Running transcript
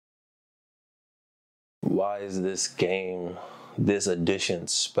Why is this game, this edition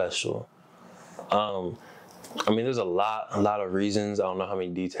special? I mean, there's a lot of reasons. I don't know how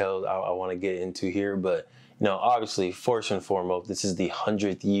many details I want to get into here, but obviously, first and foremost, this is the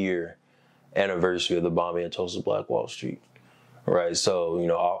 100th year anniversary of the bombing at Tulsa Black Wall Street, right? So,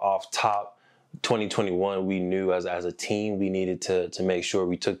 off top, 2021, we knew as a team we needed to make sure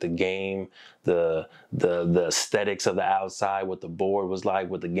we took the game, the aesthetics of the outside, what the board was like,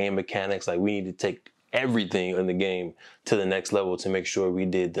 what the game mechanics like. We needed to take everything in the game to the next level to make sure we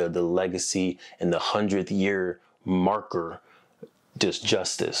did the legacy and the 100th year marker just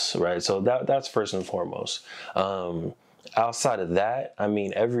justice, right? So that's first and foremost. Outside of that, I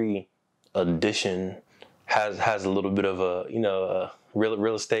mean, every edition has a little bit of a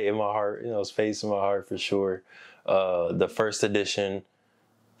real estate in my heart, space in my heart for sure. The first edition,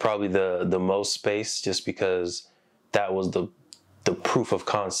 probably the most space, just because that was the proof of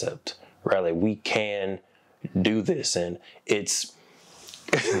concept, right? Like, we can do this, and it's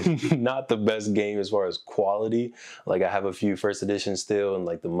not the best game as far as quality. Like, I have a few first editions still, and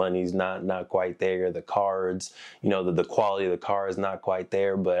like the money's not quite there. The cards, the quality of the card is not quite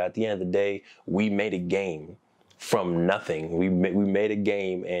there. But at the end of the day, we made a game from nothing. We made a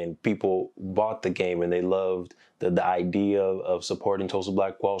game, and people bought the game, and they loved the idea of supporting Tulsa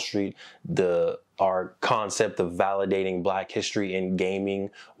Black Wall Street. Our concept of validating Black history in gaming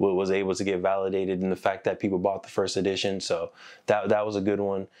was able to get validated in the fact that people bought the first edition. So that was a good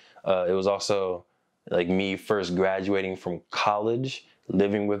one. It was also like me first graduating from college,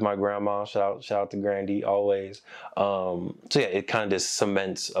 living with my grandma. Shout out to Grandy always. So yeah, it kind of just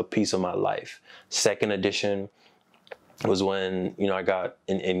cements a piece of my life. Second edition was when I got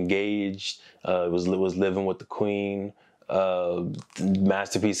engaged. Was living with the Queen.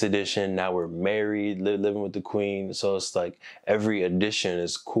 Masterpiece edition. Now we're married, living with the Queen. So it's like every edition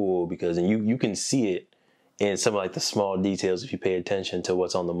is cool because you can see it in some of like the small details if you pay attention to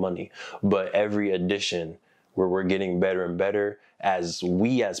what's on the money. But every edition where we're getting better and better as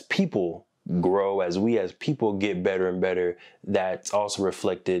we as people grow, as we as people get better and better. That's also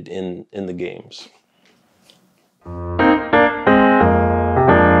reflected in the games.